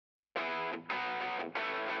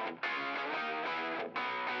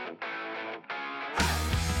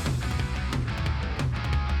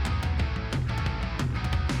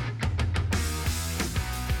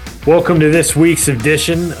Welcome to this week's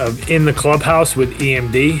edition of In the Clubhouse with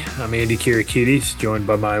EMD. I'm Andy Kirikides, joined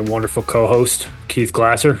by my wonderful co-host, Keith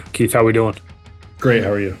Glasser. Keith, how we doing? Great.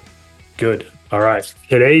 How are you? Good. All right.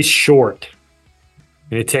 Today's short.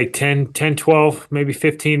 Going to take 10, 12, maybe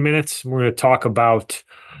 15 minutes. We're going to talk about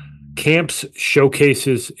camps,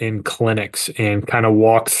 showcases, and clinics and kind of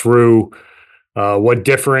walk through what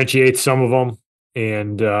differentiates some of them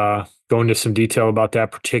and go into some detail about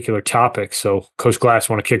that particular topic. So, Coach Glass,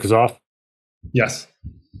 want to kick us off? Yes.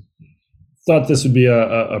 Thought this would be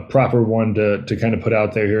a proper one to kind of put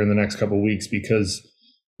out there here in the next couple of weeks, because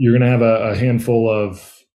you're going to have a handful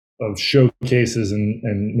of showcases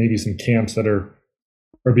and maybe some camps that are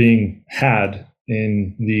being had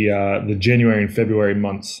in the January and February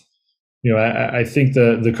months. You know, I think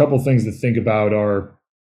the couple things to think about are,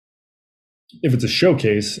 if it's a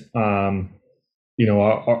showcase, you know,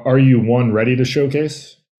 are you ready to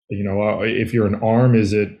showcase? You know, if you're an arm,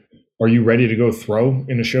 are you ready to go throw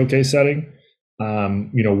in a showcase setting?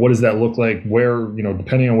 You know, what does that look like? Where, you know,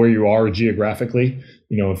 depending on where you are geographically,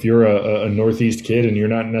 you know, if you're a Northeast kid and you're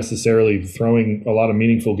not necessarily throwing a lot of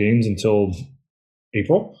meaningful games until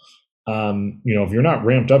April, you know, if you're not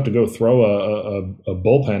ramped up to go throw a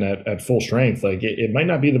bullpen at full strength, like it might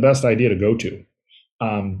not be the best idea to go to.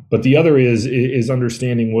 But the other is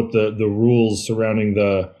understanding what the rules surrounding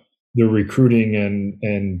the recruiting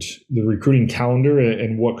and the recruiting calendar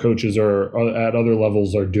and what coaches are at other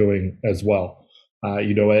levels are doing as well.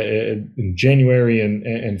 You know, in January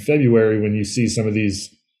and February, when you see some of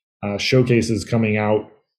these showcases coming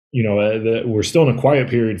out, you know, we're still in a quiet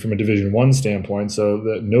period from a Division I standpoint, so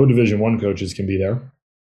that no Division I coaches can be there.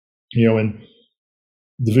 You know, and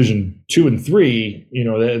Division II and III, you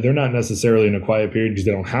know, they're not necessarily in a quiet period because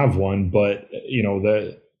they don't have one, but, you know,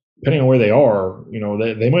 depending on where they are, you know,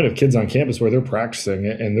 they might have kids on campus where they're practicing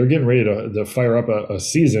and they're getting ready to fire up a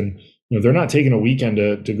season. You know, they're not taking a weekend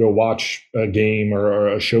to go watch a game or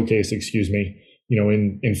a showcase, you know,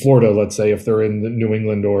 in Florida, let's say, if they're in New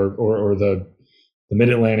England or the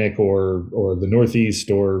Mid-Atlantic or the Northeast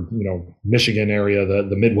or, you know, Michigan area,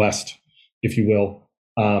 the Midwest, if you will.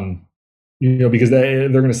 You know, because they're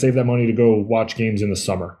going to save that money to go watch games in the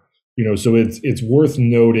summer. You know, so it's worth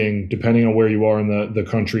noting, depending on where you are in the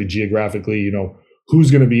country geographically, you know, who's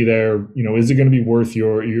going to be there. You know, is it going to be worth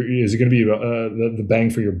is it going to be the bang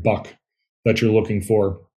for your buck that you're looking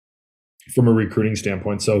for from a recruiting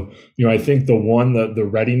standpoint? So, you know, I think the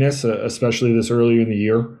readiness, especially this early in the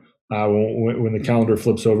year, when the calendar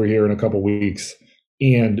flips over here in a couple weeks,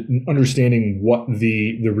 and understanding what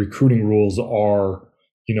the recruiting rules are.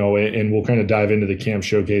 You know, and we'll kind of dive into the camp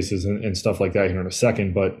showcases and stuff like that here in a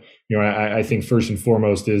second. But, you know, I think first and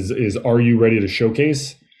foremost is are you ready to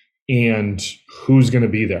showcase, and who's going to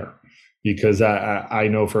be there? Because I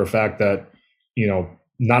know for a fact that, you know,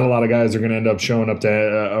 not a lot of guys are going to end up showing up to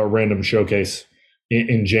a random showcase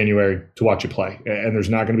in January to watch you play. And there's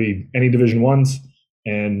not going to be any Division I's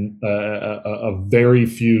and a very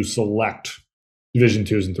few select Division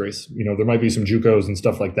IIs and IIIs. You know, there might be some JUCOs and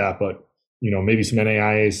stuff like that, but, you know, maybe some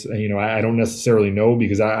NAIAs, you know, I don't necessarily know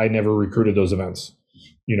because I never recruited those events,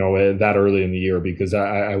 you know, that early in the year, because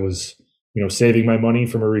I was, you know, saving my money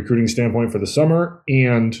from a recruiting standpoint for the summer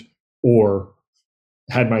or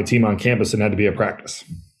had my team on campus and had to be at practice.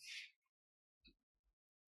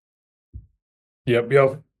 Yep.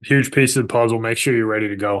 Huge piece of the puzzle. Make sure you're ready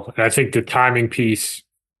to go. And I think the timing piece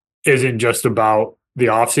isn't just about the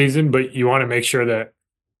off season, but you want to make sure that,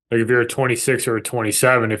 like, if you're a 26 or a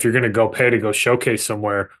 27, if you're going to go pay to go showcase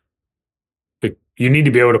somewhere, you need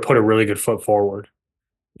to be able to put a really good foot forward.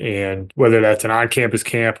 And whether that's an on-campus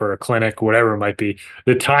camp or a clinic, whatever it might be,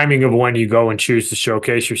 the timing of when you go and choose to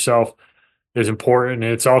showcase yourself is important.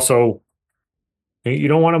 And it's also, you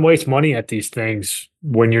don't want to waste money at these things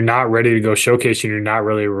when you're not ready to go showcase and you're not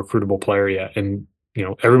really a recruitable player yet. And, you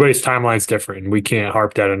know, everybody's timeline's different, and we can't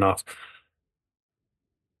harp that enough.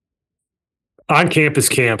 On-campus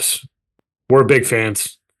camps, we're big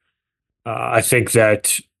fans. I think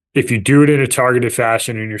that if you do it in a targeted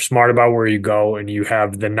fashion and you're smart about where you go and you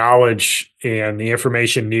have the knowledge and the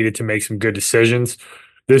information needed to make some good decisions,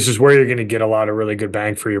 this is where you're going to get a lot of really good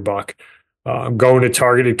bang for your buck. Going to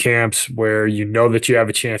targeted camps where you know that you have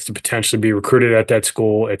a chance to potentially be recruited at that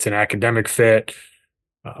school. It's an academic fit.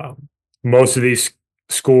 Most of these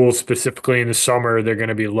schools, specifically in the summer, they're going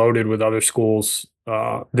to be loaded with other schools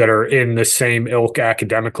that are in the same ilk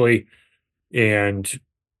academically, and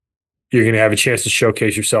you're going to have a chance to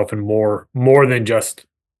showcase yourself in more than just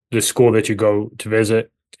the school that you go to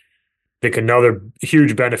visit. I think another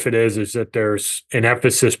huge benefit is that there's an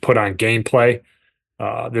emphasis put on gameplay.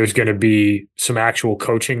 There's going to be some actual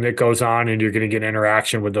coaching that goes on, and you're going to get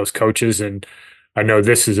interaction with those coaches. And I know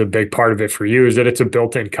this is a big part of it for you, is that it's a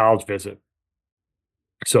built-in college visit.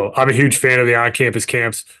 So I'm a huge fan of the on-campus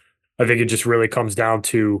camps. I think it just really comes down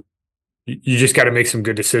to you just got to make some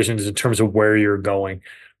good decisions in terms of where you're going,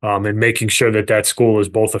 and making sure that that school is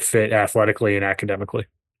both a fit athletically and academically.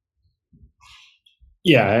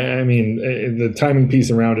 Yeah, I mean, the timing piece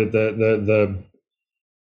around it, the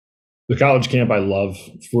college camp I love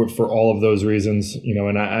for all of those reasons,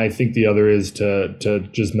 and I think the other is to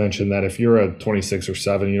just mention that if you're a 26 or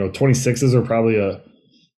 7, 26s are probably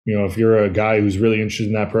if you're a guy who's really interested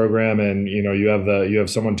in that program and you have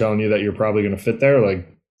someone telling you that you're probably going to fit there, like,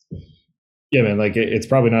 yeah, man, like it's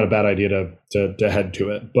probably not a bad idea to head to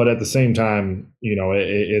it. But at the same time,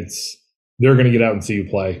 it's they're going to get out and see you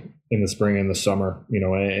play in the spring and the summer,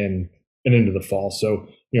 and into the fall. So,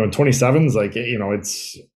 27s, like,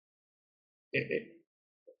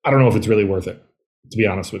 I don't know if it's really worth it, to be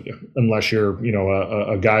honest with you, unless you're,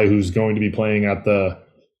 a guy who's going to be playing at the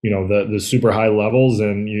super high levels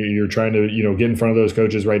and you're trying to, get in front of those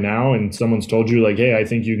coaches right now. And someone's told you like, hey, I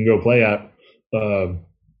think you can go play at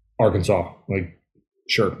Arkansas. Like,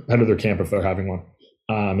 sure, head to their camp if they're having one,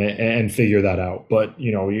 and figure that out. But,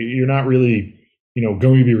 you're not really,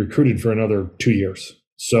 going to be recruited for another 2 years.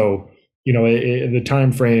 So, the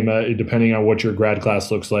time frame, depending on what your grad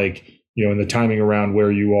class looks like, and the timing around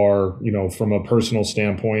where you are, from a personal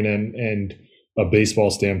standpoint and a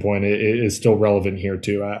baseball standpoint, it is still relevant here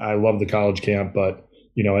too. I love the college camp, but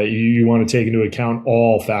you want to take into account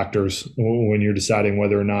all factors when you're deciding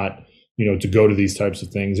whether or not to go to these types of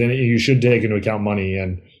things, and you should take into account money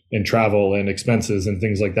and travel and expenses and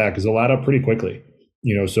things like that, because they'll add up pretty quickly.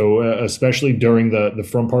 So especially during the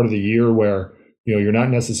front part of the year where you're not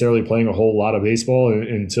necessarily playing a whole lot of baseball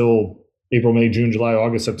until April, May, June, July,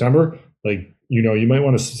 August, September. Like, you might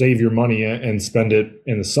want to save your money and spend it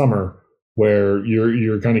in the summer where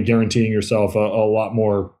you're kind of guaranteeing yourself a lot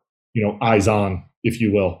more, eyes on, if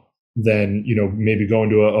you will, than, maybe going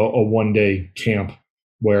to a 1-day camp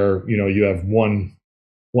where, you have one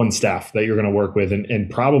staff that you're going to work with and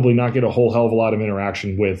probably not get a whole hell of a lot of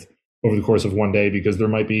interaction with over the course of 1 day, because there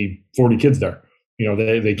might be 40 kids there.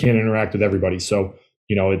 They can't interact with everybody. So,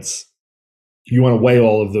 you want to weigh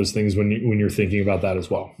all of those things when you're thinking about that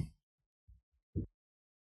as well.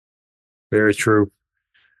 Very true.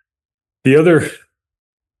 There's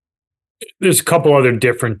a couple other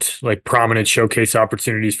different, like, prominent showcase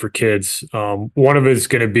opportunities for kids. One of it is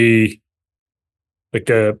going to be like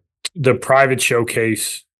the private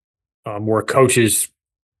showcase, where coaches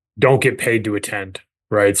don't get paid to attend,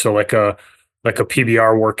 right? So like a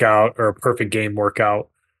PBR workout or a perfect game workout.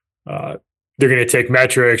 They're going to take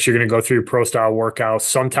metrics. You're going to go through pro style workouts.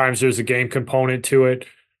 Sometimes there's a game component to it,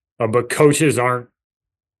 but coaches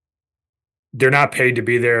they're not paid to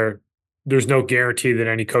be there. There's no guarantee that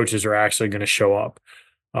any coaches are actually going to show up.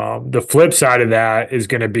 The flip side of that is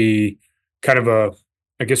going to be kind of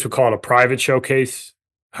I guess we call it a private showcase.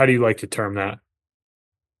 How do you like to term that?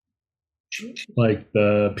 Like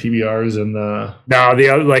the PBRs and the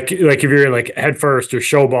other, like if you're like Head First or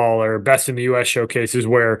Showball or Best in the US showcases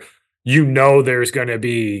where there's going to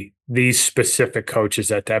be these specific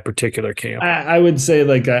coaches at that particular camp. I would say,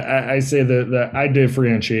 like, I say that I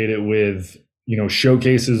differentiate it with,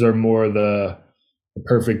 showcases are more the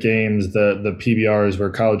perfect games, the PBRs where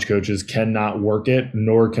college coaches cannot work it,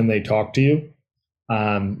 nor can they talk to you.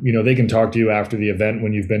 They can talk to you after the event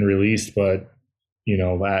when you've been released, but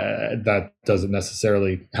that doesn't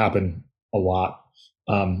necessarily happen a lot.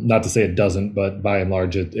 Not to say it doesn't, but by and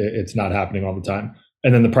large, it's not happening all the time.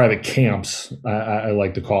 And then the private camps, I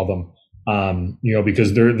like to call them,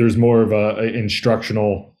 because there's more of a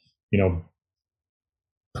instructional,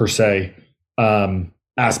 per se,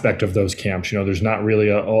 aspect of those camps. There's not really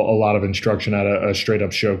a lot of instruction at a straight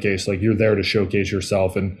up showcase. Like, you're there to showcase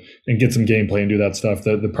yourself and get some gameplay and do that stuff.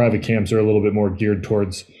 The private camps are a little bit more geared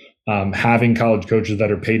towards having college coaches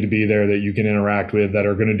that are paid to be there, that you can interact with, that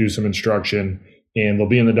are going to do some instruction, and they'll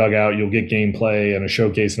be in the dugout. You'll get gameplay and a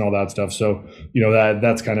showcase and all that stuff. So,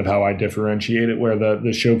 that's kind of how I differentiate it, where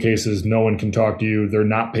the showcases, no one can talk to you. They're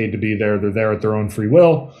not paid to be there. They're there at their own free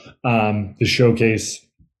will. The showcase,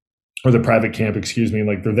 or the private camp, excuse me,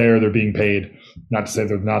 like, they're there, they're being paid. Not to say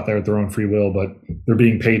they're not there at their own free will, but they're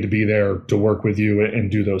being paid to be there to work with you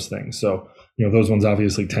and do those things. So, those ones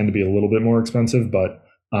obviously tend to be a little bit more expensive, but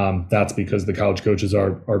that's because the college coaches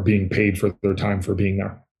are being paid for their time for being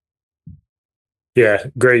there. Yeah,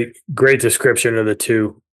 great description of the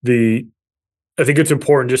two. I think it's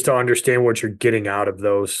important just to understand what you're getting out of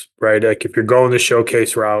those, right? Like if you're going the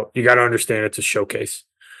showcase route, you got to understand it's a showcase,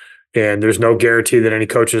 and there's no guarantee that any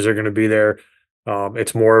coaches are going to be there.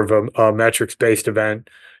 It's more of a metrics based event.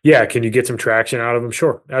 Yeah, can you get some traction out of them?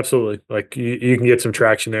 Sure, absolutely. Like you can get some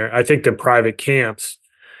traction there. I think the private camps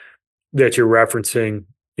that you're referencing,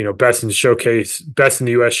 best in the showcase, best in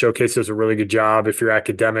the US showcase does a really good job. If you're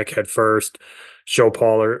academic head first, show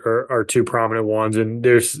Paul are two prominent ones. And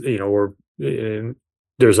and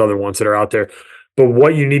there's other ones that are out there. But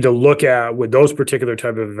what you need to look at with those particular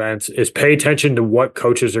type of events is pay attention to what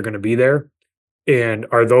coaches are going to be there. And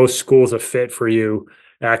are those schools a fit for you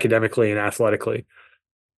academically and athletically?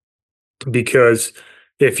 Because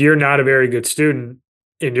if you're not a very good student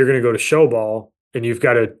and you're going to go to show ball and you've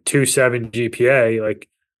got a 2.7 GPA, like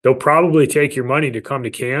they'll probably take your money to come to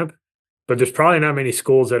camp, but there's probably not many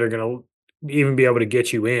schools that are going to even be able to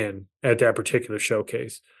get you in at that particular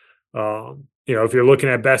showcase. If you're looking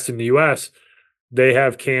at best in the US, they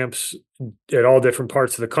have camps at all different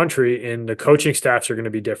parts of the country, and the coaching staffs are going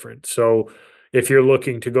to be different. So if you're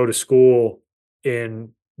looking to go to school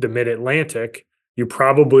in the mid Atlantic, you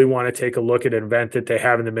probably want to take a look at an event that they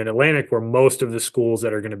have in the mid Atlantic, where most of the schools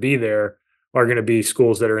that are going to be there are going to be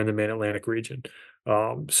schools that are in the mid Atlantic region.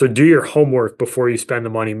 So do your homework before you spend the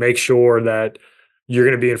money. Make sure that you're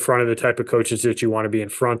going to be in front of the type of coaches that you want to be in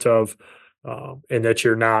front of, and that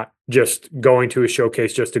you're not just going to a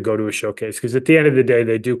showcase just to go to a showcase. Because at the end of the day,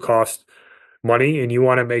 they do cost money, and you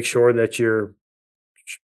want to make sure that you're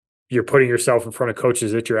putting yourself in front of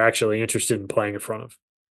coaches that you're actually interested in playing in front of.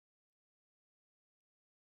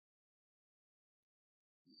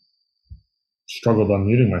 Struggled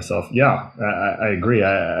unmuting myself. Yeah, I agree.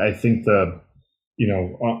 I think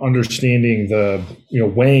understanding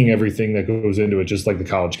weighing everything that goes into it, just like the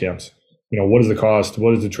college camps. What is the cost?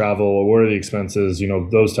 What is the travel? What are the expenses?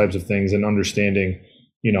 Those types of things, and understanding.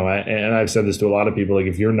 And I've said this to a lot of people. Like,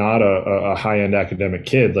 if you're not a high end academic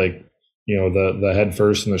kid, like the head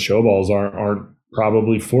first and the show balls aren't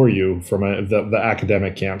probably for you from the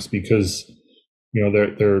academic camps, because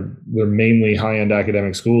they're mainly high end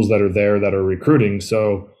academic schools that are there that are recruiting.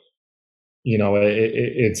 So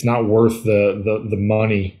it's not worth the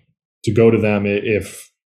money to go to them if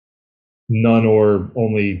none or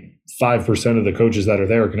only 5% of the coaches that are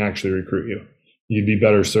there can actually recruit you. You'd be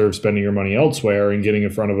better served spending your money elsewhere and getting in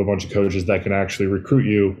front of a bunch of coaches that can actually recruit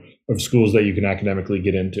you of schools that you can academically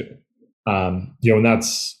get into. And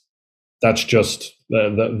that's just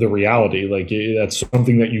the reality. Like, that's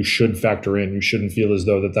something that you should factor in. You shouldn't feel as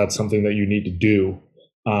though that's something that you need to do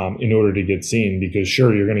in order to get seen, because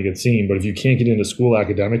sure, you're going to get seen, but if you can't get into school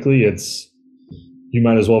academically, you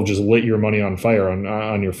might as well have just lit your money on fire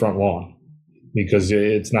on your front lawn, because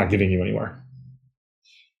it's not getting you anywhere.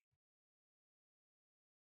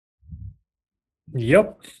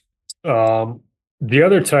 Yep. The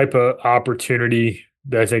other type of opportunity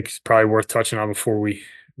that I think is probably worth touching on before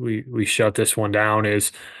we shut this one down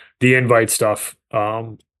is the invite stuff.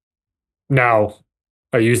 Now,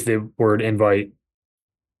 I use the word invite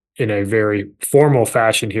in a very formal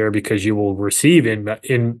fashion here, because you will receive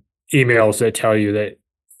in emails that tell you that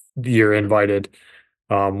you're invited,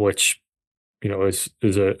 which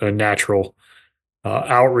is a natural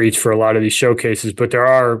outreach for a lot of these showcases. But there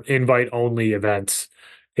are invite only events,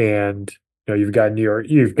 and you've got New York,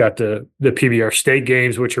 you've got the PBR state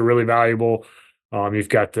games, which are really valuable. You've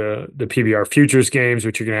got the PBR futures games,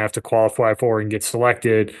 which you're going to have to qualify for and get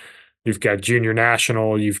selected. You've got junior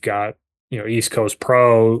national. You've got East Coast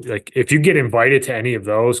Pro. Like, if you get invited to any of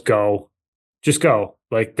those, just go.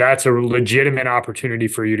 Like, that's a legitimate opportunity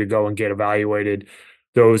for you to go and get evaluated.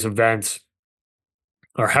 Those events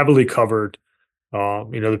are heavily covered. The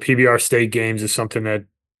PBR state games is something that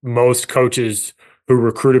most coaches who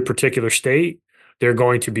recruit a particular state, they're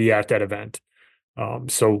going to be at that event.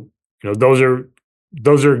 So those are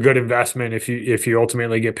a good investment if you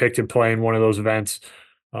ultimately get picked to play in one of those events.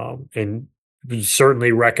 And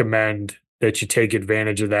certainly recommend that you take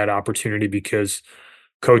advantage of that opportunity, because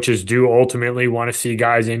coaches do ultimately want to see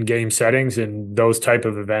guys in game settings, and those type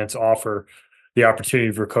of events offer the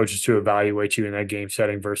opportunity for coaches to evaluate you in that game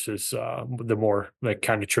setting versus the more like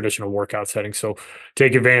kind of traditional workout setting. So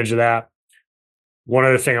take advantage of that. One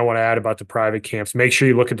other thing I want to add about the private camps: make sure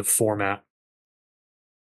you look at the format.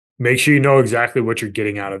 Make sure you know exactly what you're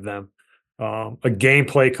getting out of them. A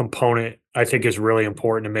gameplay component, I think, is really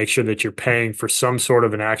important to make sure that you're paying for some sort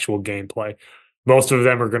of an actual gameplay. Most of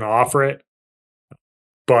them are going to offer it,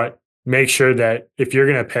 but make sure that if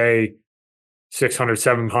you're going to pay $600,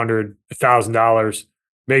 $700, $1,000,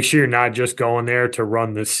 make sure you're not just going there to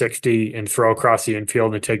run the 60 and throw across the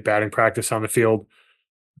infield and take batting practice on the field.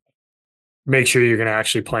 make sure you're going to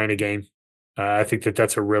actually play in a game. I think that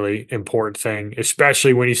that's a really important thing,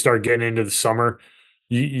 especially when you start getting into the summer.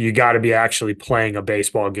 You got to be actually playing a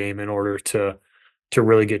baseball game in order to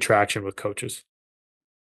really get traction with coaches.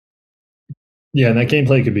 Yeah, and that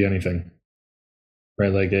gameplay could be anything,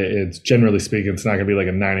 right? Like it's generally speaking, it's not going to be like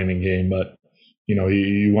a 9 inning game, but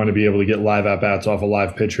you want to be able to get live at bats off a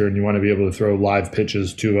live pitcher, and you want to be able to throw live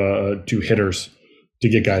pitches to hitters to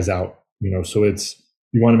get guys out. So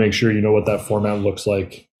you want to make sure you know what that format looks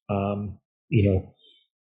like. And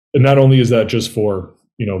not only is that just for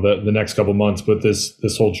the next couple months, but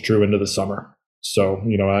this holds true into the summer. So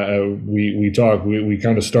we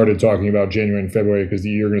kind of started talking about January and February because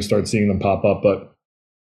you're going to start seeing them pop up, but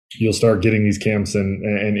you'll start getting these camps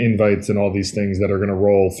and invites and all these things that are going to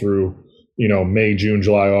roll through May, June,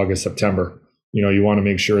 July, August, September. You want to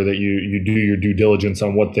make sure that you do your due diligence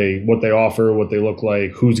on what they offer, what they look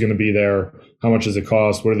like, who's going to be there, how much does it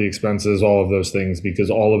cost, what are the expenses, all of those things, because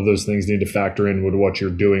all of those things need to factor in with what you're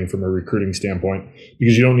doing from a recruiting standpoint,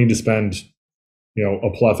 because you don't need to spend a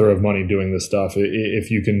plethora of money doing this stuff.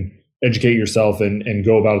 If you can educate yourself and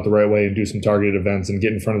go about it the right way and do some targeted events and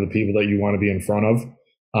get in front of the people that you want to be in front of,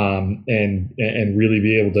 and really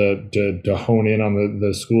be able to hone in on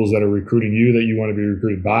the schools that are recruiting you that you want to be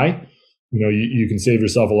recruited by, you can save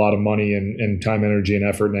yourself a lot of money and time, energy, and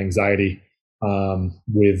effort and anxiety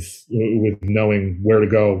with knowing where to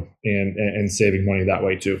go and saving money that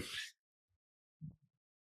way too.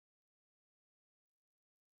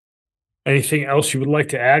 Anything else you would like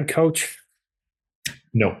to add, Coach?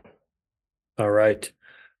 No. All right.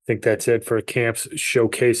 I think that's it for camps,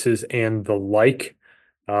 showcases, and the like.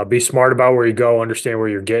 Be smart about where you go, understand where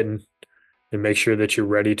you're getting, and make sure that you're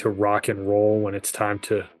ready to rock and roll when it's time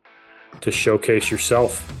to showcase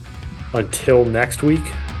yourself. Until next week,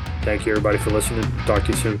 thank you everybody for listening. Talk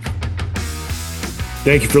to you soon.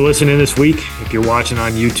 Thank you for listening this week. If you're watching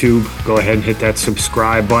on YouTube, go ahead and hit that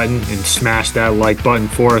subscribe button and smash that like button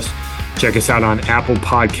for us. Check us out on Apple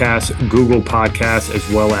Podcasts, Google Podcasts, as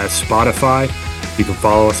well as Spotify. You can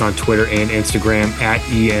follow us on Twitter and Instagram at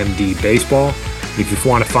EMD Baseball. If you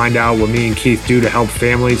want to find out what me and Keith do to help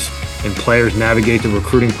families and players navigate the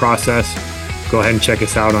recruiting process, go ahead and check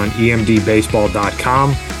us out on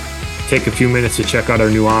emdbaseball.com. Take a few minutes to check out our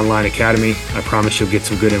new online academy. I promise you'll get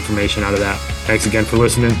some good information out of that. Thanks again for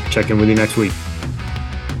listening. Check in with you next week.